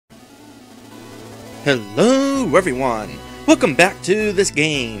Hello everyone! Welcome back to this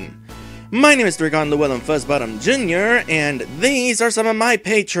game! My name is Draygone Fuzzbottom Jr. and these are some of my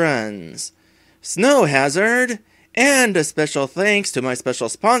patrons! Snow Hazard, and a special thanks to my special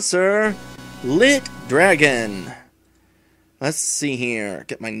sponsor, Lit Dragon. Let's see here,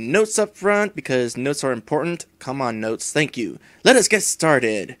 get my notes up front because notes are important. Come on notes, thank you. Let us get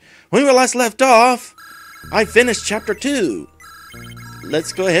started. When we last left off, I finished chapter 2.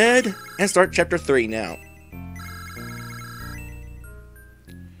 Let's go ahead and start chapter 3 now.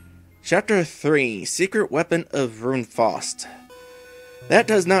 Chapter 3, Secret Weapon of Runefaust. That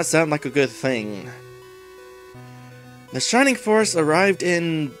does not sound like a good thing. The Shining Force arrived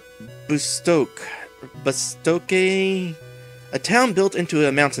in Bustoke, a town built into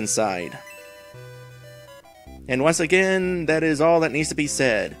a mountainside. And once again, that is all that needs to be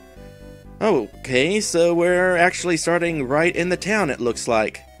said. Okay, so we're actually starting right in the town, it looks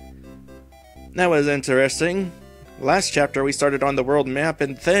like. That was interesting. Last chapter we started on the world map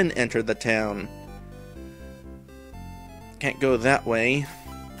and then entered the town. Can't go that way.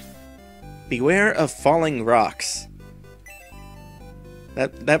 Beware of falling rocks.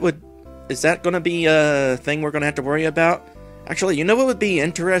 Is that gonna be a thing we're gonna have to worry about? Actually, you know what would be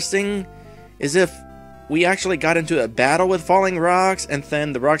interesting? Is if we actually got into a battle with falling rocks, and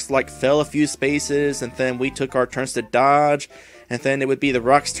then the rocks like fell a few spaces, and then we took our turns to dodge, and then it would be the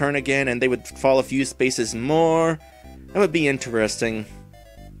rocks' turn again, and they would fall a few spaces more. That would be interesting.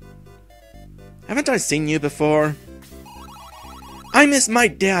 Haven't I seen you before? I miss my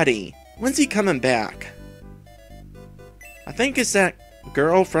daddy. When's he coming back? I think it's that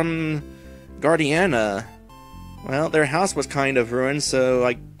girl from Guardiana. Well, their house was kind of ruined, so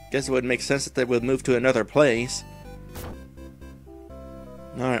I guess it would make sense that they would move to another place.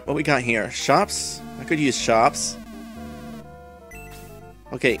 Alright, what we got here? Shops? I could use shops.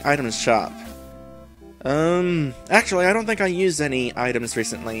 Okay, items shop. Actually, I don't think I used any items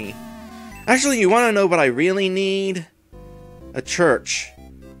recently. Actually, you want to know what I really need? A church.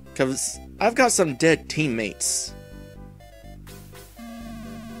 Because I've got some dead teammates.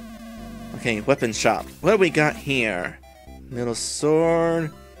 Okay, weapon shop. What do we got here? Middle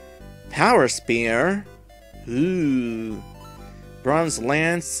sword. Power spear. Ooh. Bronze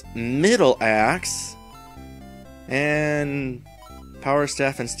lance. Middle axe. And power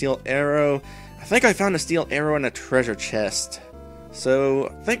staff and steel arrow. I think I found a steel arrow in a treasure chest. So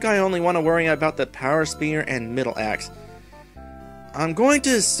I think I only want to worry about the power spear and middle axe. I'm going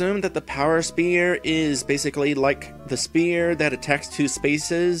to assume that the power spear is basically like the spear that attacks 2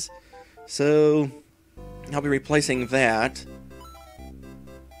 spaces. So I'll be replacing that.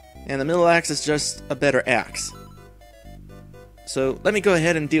 And the middle axe is just a better axe. So let me go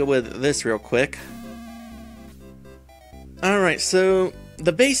ahead and deal with this real quick. Alright, so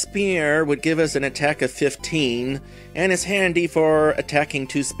the base spear would give us an attack of 15, and is handy for attacking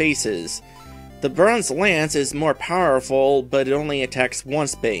 2 spaces. The bronze lance is more powerful, but it only attacks 1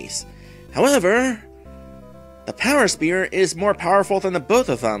 space. However, the power spear is more powerful than the both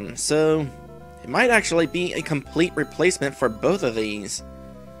of them, so it might actually be a complete replacement for both of these.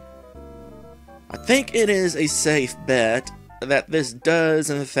 I think it is a safe bet that this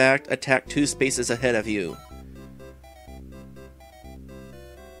does in fact attack 2 spaces ahead of you.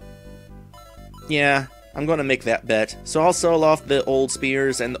 Yeah, I'm gonna make that bet, so I'll sell off the old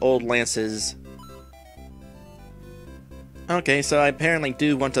spears and the old lances. Okay, so I apparently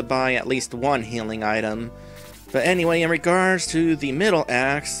do want to buy at least 1 healing item. But anyway, in regards to the middle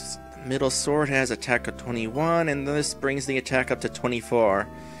axe, middle sword has attack of 21, and this brings the attack up to 24.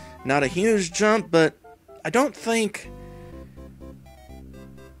 Not a huge jump, but I don't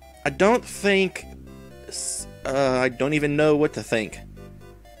even know what to think.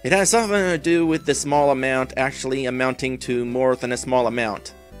 It has something to do with the small amount actually amounting to more than a small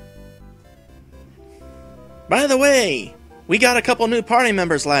amount. By the way, we got a couple new party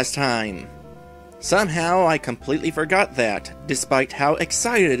members last time. Somehow I completely forgot that, despite how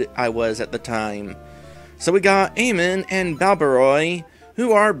excited I was at the time. So we got Eamon and Balbaroy,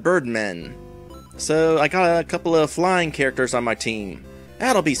 who are birdmen. So I got a couple of flying characters on my team.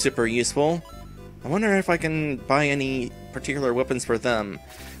 That'll be super useful. I wonder if I can buy any particular weapons for them.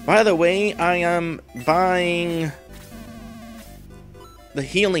 By the way, I am buying the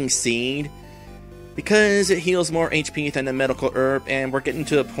healing seed because it heals more HP than the medical herb, and we're getting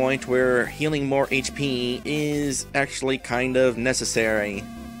to a point where healing more HP is actually kind of necessary.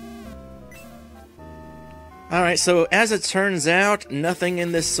 Alright, so as it turns out, nothing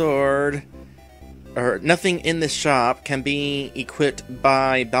in this sword, or nothing in this shop can be equipped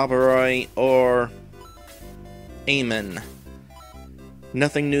by Balbaroy or Eamon.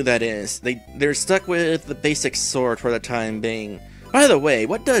 Nothing new, that is. They're stuck with the basic sword for the time being. By the way,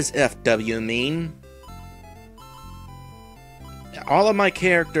 what does FW mean? All of my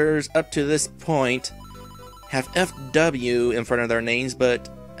characters up to this point have FW in front of their names, but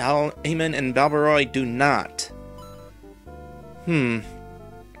Eamon and Balbaroy do not. And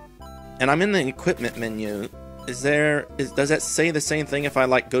I'm in the equipment menu. Does that say the same thing if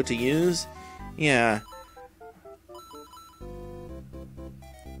I go to use? Yeah.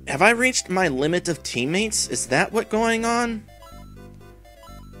 Have I reached my limit of teammates? Is that what's going on?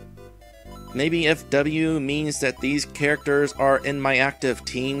 Maybe FW means that these characters are in my active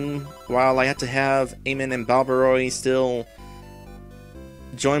team, while I have to have Eamon and Balbaroy still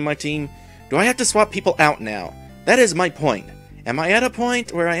join my team. Do I have to swap people out now? That is my point. Am I at a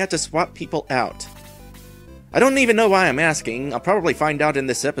point where I have to swap people out? I don't even know why I'm asking. I'll probably find out in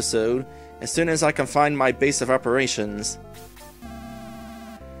this episode, as soon as I can find my base of operations.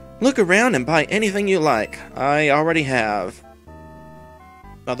 Look around and buy anything you like. I already have.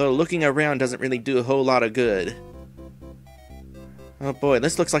 Although looking around doesn't really do a whole lot of good. Oh boy,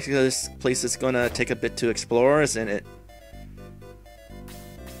 this looks like this place is gonna take a bit to explore, isn't it?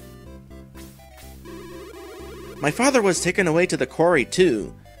 My father was taken away to the quarry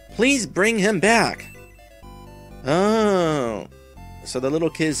too. Please bring him back. Oh, so the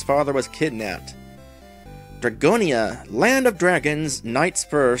little kid's father was kidnapped. Draygonia, Land of Dragons, Knights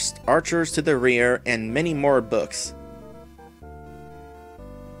First, Archers to the Rear, and many more books.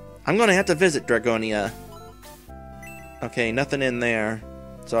 I'm gonna have to visit Draygonia. Okay, nothing in there,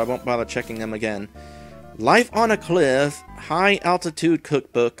 so I won't bother checking them again. Life on a Cliff, High Altitude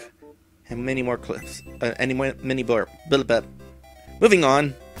Cookbook, and many more cliffs. Many more. Moving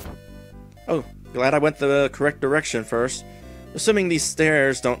on. Oh, glad I went the correct direction first. Assuming these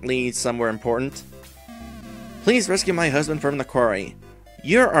stairs don't lead somewhere important. Please rescue my husband from the quarry.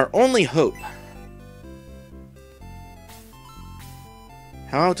 You're our only hope.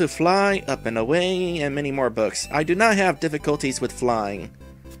 How to Fly, Up and Away, and many more books. I do not have difficulties with flying.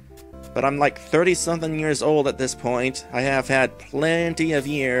 But I'm like 30-something years old at this point. I have had plenty of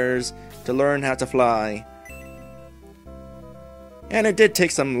years to learn how to fly. And it did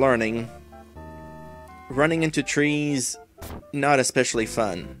take some learning. Running into trees, not especially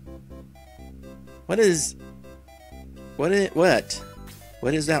fun. What is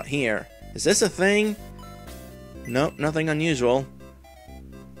out here? Is this a thing? Nope, nothing unusual.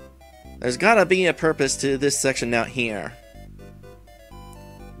 There's gotta be a purpose to this section out here.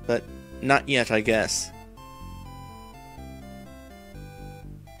 But not yet, I guess.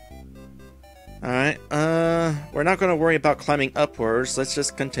 Alright, we're not gonna worry about climbing upwards, let's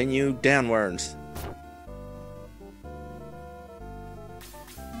just continue downwards.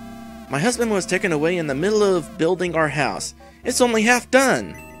 My husband was taken away in the middle of building our house. It's only half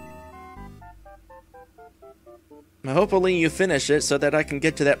done! Hopefully you finish it so that I can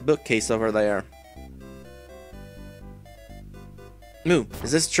get to that bookcase over there. Moo,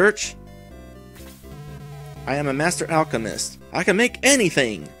 is this church? I am a master alchemist. I can make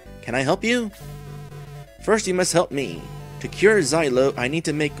anything! Can I help you? First you must help me. To cure Xylo, I need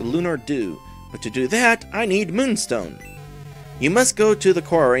to make lunar dew. But to do that, I need moonstone. You must go to the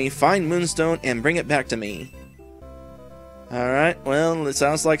quarry, find moonstone, and bring it back to me. Alright, well, it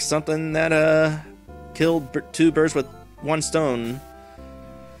sounds like something that, killed two birds with one stone.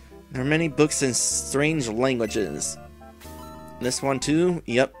 There are many books in strange languages. This one too?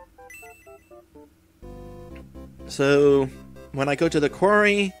 Yep. So, when I go to the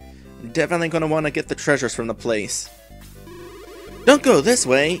quarry, I'm definitely going to want to get the treasures from the place. Don't go this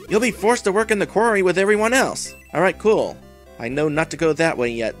way! You'll be forced to work in the quarry with everyone else! Alright, cool. I know not to go that way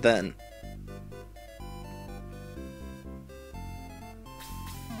yet, then.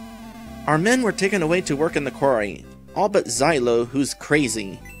 Our men were taken away to work in the quarry. All but Xylo, who's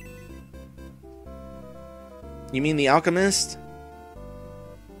crazy. You mean the alchemist?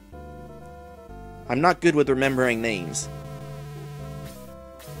 I'm not good with remembering names.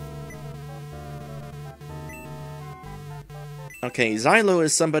 Okay, Xylo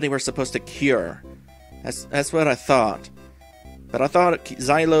is somebody we're supposed to cure. That's what I thought. But I thought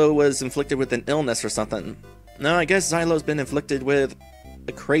Xylo was inflicted with an illness or something. No, I guess Xylo's been inflicted with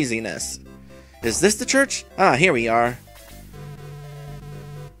a craziness. Is this the church? Ah, here we are.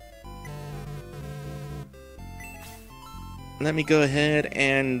 Let me go ahead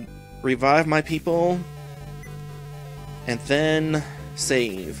and revive my people. And then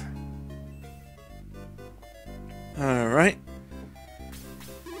save. Alright.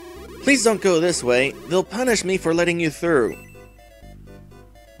 Please don't go this way. They'll punish me for letting you through.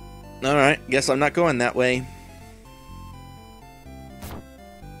 Alright, guess I'm not going that way.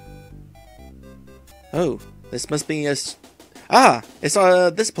 Oh, this must be a... It's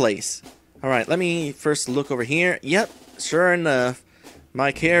this place. Alright, let me first look over here. Yep, sure enough.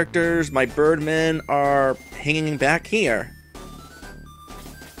 My characters, my birdmen, are hanging back here.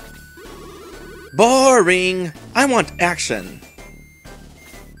 Boring! I want action.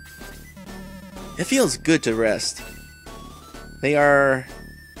 It feels good to rest. They are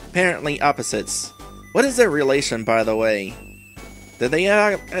apparently opposites. What is their relation, by the way? Did they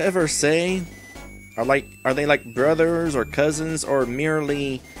ever say? Are they like brothers or cousins or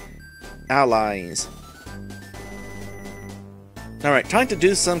merely allies? Alright, time to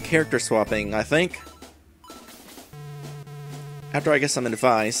do some character swapping, I think. After I get some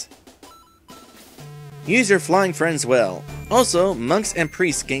advice. Use your flying friends well. Also, monks and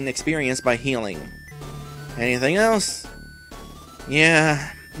priests gain experience by healing. Anything else?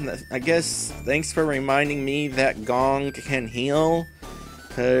 Yeah, I guess thanks for reminding me that Gong can heal,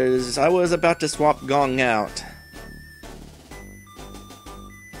 because I was about to swap Gong out.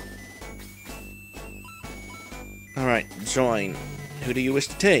 Alright, join. Who do you wish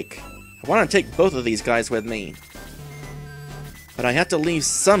to take? I want to take both of these guys with me. But I have to leave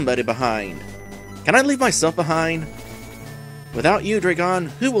somebody behind. Can I leave myself behind? Without you, Draygone,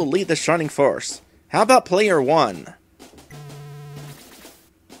 who will lead the Shining Force? How about player 1?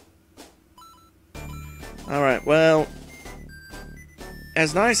 Alright, well,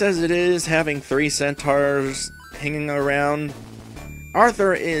 as nice as it is having 3 centaurs hanging around,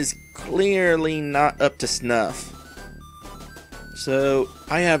 Arthur is clearly not up to snuff. So,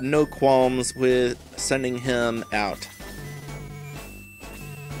 I have no qualms with sending him out.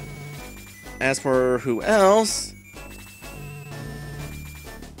 As for who else...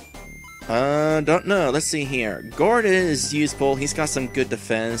 don't know. Let's see here. Gord is useful. He's got some good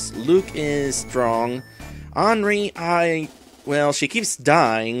defense. Luke is strong. Henri, well, she keeps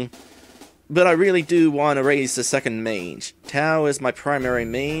dying, but I really do want to raise the second mage. Tao is my primary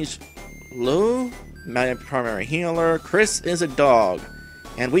mage. Lu, my primary healer. Chris is a dog.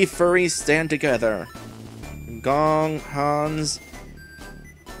 And we furries stand together. Gong, Hans...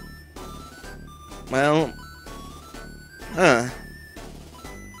 Well...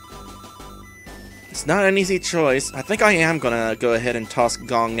 It's not an easy choice. I think I am gonna go ahead and toss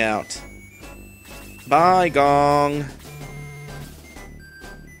Gong out. Bye, Gong!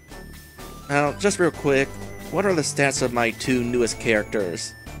 Now, just real quick, what are the stats of my 2 newest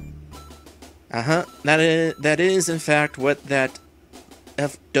characters? That is in fact what that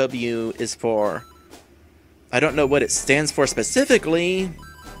FW is for. I don't know what it stands for specifically,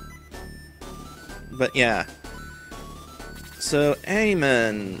 but yeah. So,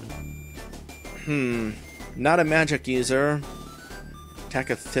 Eamon. Not a magic user. Attack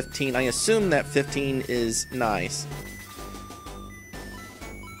of 15. I assume that 15 is nice.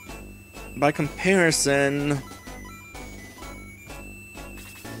 By comparison,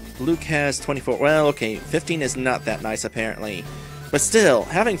 Luke has 24. Well, okay, 15 is not that nice apparently. But still,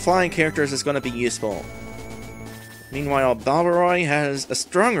 having flying characters is going to be useful. Meanwhile, Balveroy has a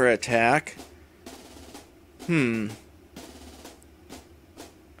stronger attack.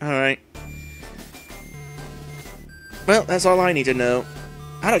 Alright. Well, that's all I need to know.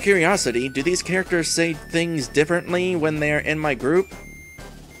 Out of curiosity, do these characters say things differently when they're in my group?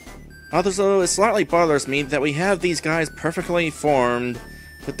 Although it slightly bothers me that we have these guys perfectly formed,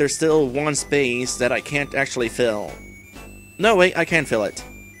 but there's still one space that I can't actually fill. No, wait, I can fill it.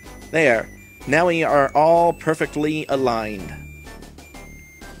 There. Now we are all perfectly aligned.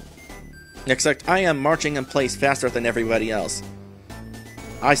 Except I am marching in place faster than everybody else.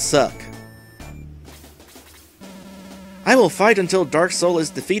 I suck. I will fight until Dark Soul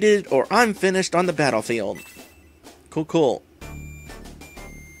is defeated or I'm finished on the battlefield. Cool.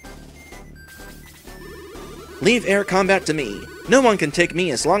 Leave air combat to me. No one can take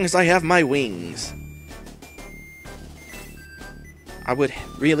me as long as I have my wings. I would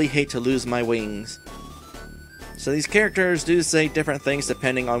really hate to lose my wings. So these characters do say different things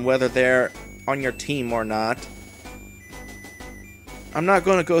depending on whether they're on your team or not. I'm not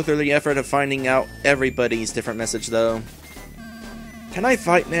going to go through the effort of finding out everybody's different message though. Can I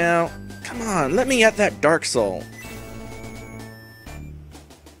fight now? Come on, let me at that Dark Soul.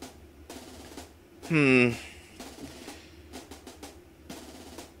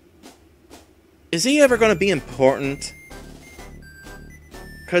 Is he ever going to be important?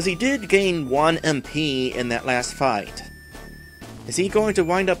 Because he did gain 1 MP in that last fight. Is he going to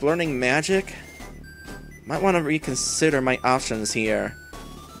wind up learning magic? Might want to reconsider my options here.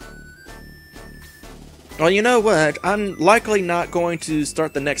 Well, you know what? I'm likely not going to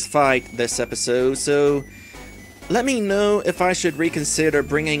start the next fight this episode, so let me know if I should reconsider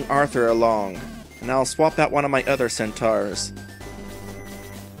bringing Arthur along. And I'll swap out one of my other centaurs.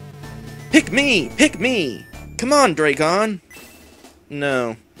 Pick me! Pick me! Come on, Draygone!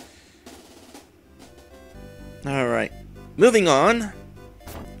 No. Alright. Moving on.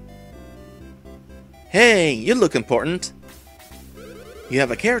 Hey, you look important. You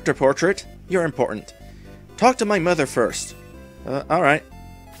have a character portrait. You're important. Talk to my mother first. Alright.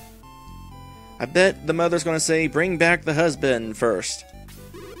 I bet the mother's gonna say, bring back the husband first.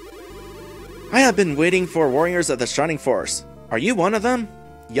 I have been waiting for warriors of the Shining Force. Are you one of them?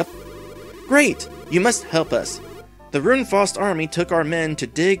 Yup. Great! You must help us. The Runefaust army took our men to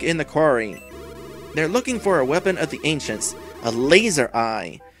dig in the quarry. They're looking for a weapon of the ancients, a laser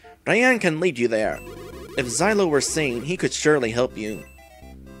eye. Diane can lead you there. If Xylo were sane, he could surely help you.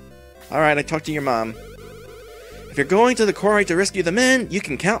 Alright, I talked to your mom. If you're going to the quarry to rescue the men, you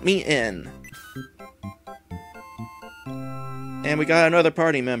can count me in. And we got another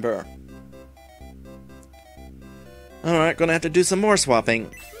party member. Alright, gonna have to do some more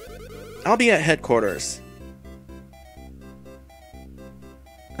swapping. I'll be at headquarters.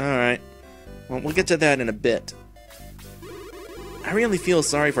 Alright. Well, we'll get to that in a bit. I really feel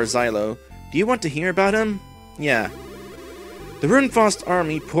sorry for Xylo. Do you want to hear about him? Yeah. The Runefaust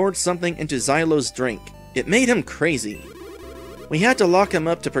army poured something into Xylo's drink. It made him crazy. We had to lock him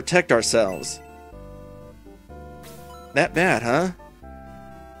up to protect ourselves. That bad, huh?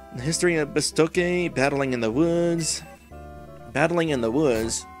 The history of Bestoke, battling in the woods. Battling in the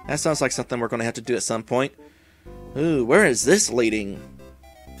woods? That sounds like something we're going to have to do at some point. Ooh, where is this leading?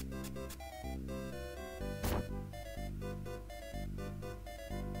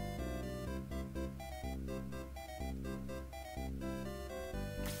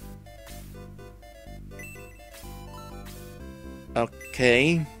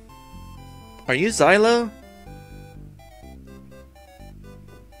 Okay. Are you Xylo?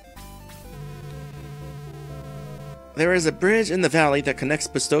 There is a bridge in the valley that connects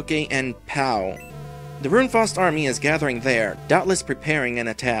Bestoke and Pau. The Runefaust army is gathering there, doubtless preparing an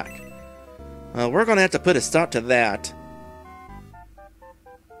attack. Well, we're gonna have to put a stop to that.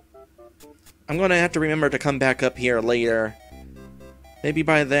 I'm gonna have to remember to come back up here later. Maybe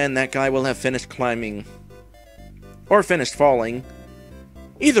by then that guy will have finished climbing. Or finished falling.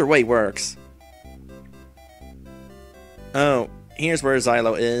 Either way works. Oh, here's where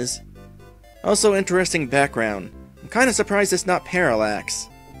Xylo is. Also interesting background. I'm kinda surprised it's not Parallax.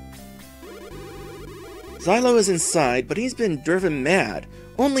 Xylo is inside, but he's been driven mad.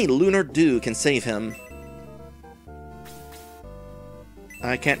 Only Lunar Dew can save him.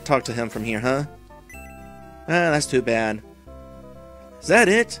 I can't talk to him from here, huh? Ah, that's too bad. Is that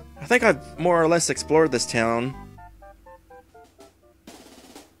it? I think I've more or less explored this town.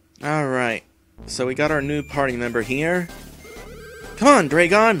 Alright, so we got our new party member here. Come on,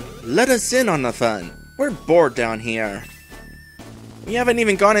 Draygone, let us in on the fun. We're bored down here. We haven't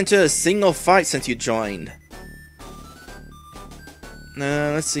even gone into a single fight since you joined.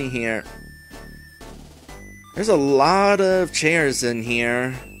 Let's see here. There's a lot of chairs in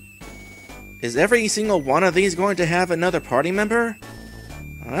here. Is every single one of these going to have another party member?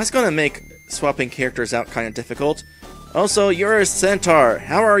 That's going to make swapping characters out kind of difficult. Also, you're a centaur.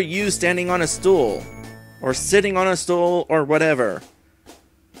 How are you standing on a stool? Or sitting on a stool, or whatever.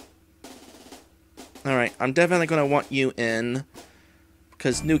 Alright, I'm definitely going to want you in.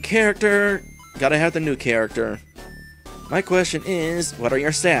 Because new character, gotta have the new character. My question is, what are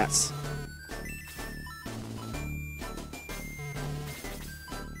your stats?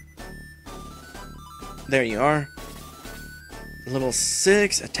 There you are. Level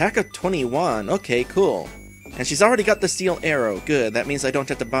 6, attack of 21. Okay, cool. And she's already got the steel arrow. Good, that means I don't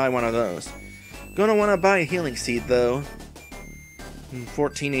have to buy one of those. Gonna want to buy a healing seed, though.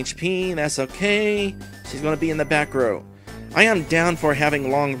 14 HP, that's okay. She's gonna be in the back row. I am down for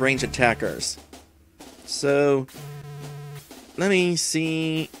having long-range attackers. So, let me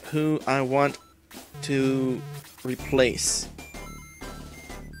see who I want to replace.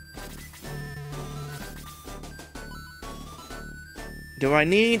 Do I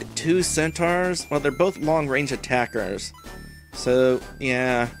need 2 centaurs? Well, they're both long-range attackers. So,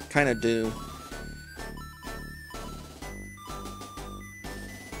 yeah, kinda do.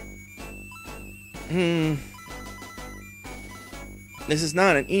 This is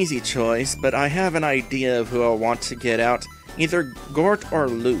not an easy choice, but I have an idea of who I want to get out. Either Gort or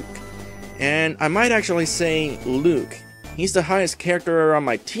Luke. And I might actually say Luke. He's the highest character on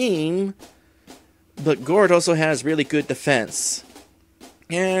my team, but Gort also has really good defense.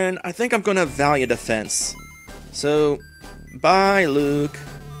 And I think I'm gonna value defense. So, bye, Luke.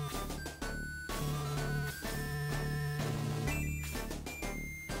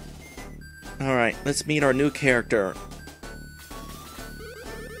 Alright, let's meet our new character.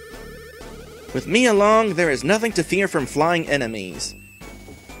 With me along, there is nothing to fear from flying enemies.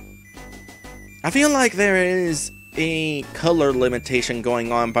 I feel like there is a color limitation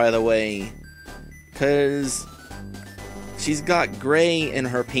going on, by the way. Because she's got gray in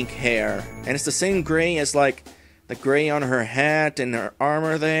her pink hair. And it's the same gray as, like, the gray on her hat and her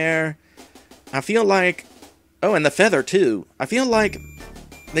armor there. I feel like... Oh, and the feather, too. I feel like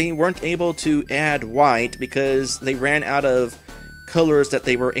they weren't able to add white because they ran out of colors that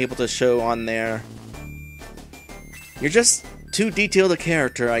they were able to show on there. You're just too detailed a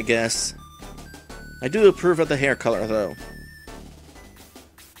character, I guess. I do approve of the hair color, though.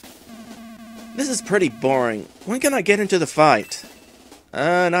 This is pretty boring. When can I get into the fight?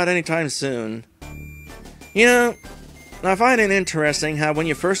 Not anytime soon. You know, I find it interesting how when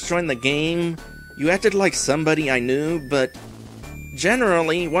you first joined the game, you acted like somebody I knew, but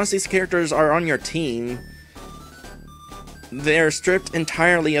generally, once these characters are on your team, they're stripped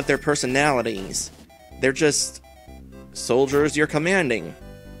entirely of their personalities. They're just soldiers you're commanding.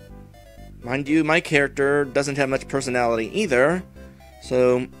 Mind you, my character doesn't have much personality either,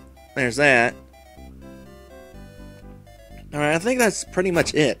 so there's that. Alright, I think that's pretty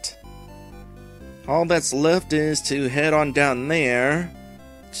much it. All that's left is to head on down there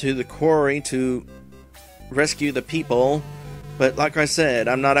to the quarry to rescue the people, but like I said,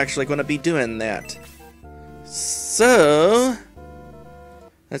 I'm not actually going to be doing that. So,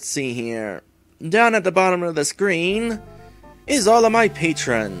 let's see here. Down at the bottom of the screen is all of my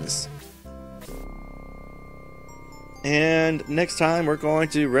patrons. And next time we're going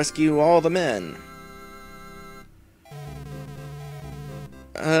to rescue all the men.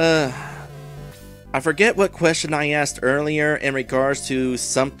 I forget what question I asked earlier in regards to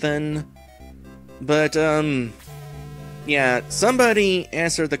something, but yeah, somebody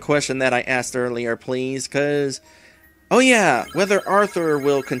answer the question that I asked earlier, please, cause oh yeah, whether Arthur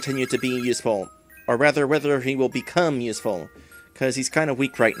will continue to be useful, or rather whether he will become useful, cause he's kind of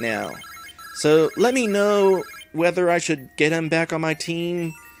weak right now. So let me know whether I should get him back on my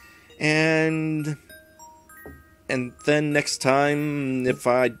team, and then next time, if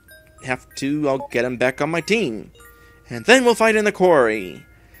I have to, I'll get him back on my team. And then we'll fight in the quarry.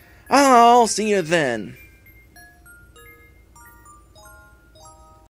 I'll see you then.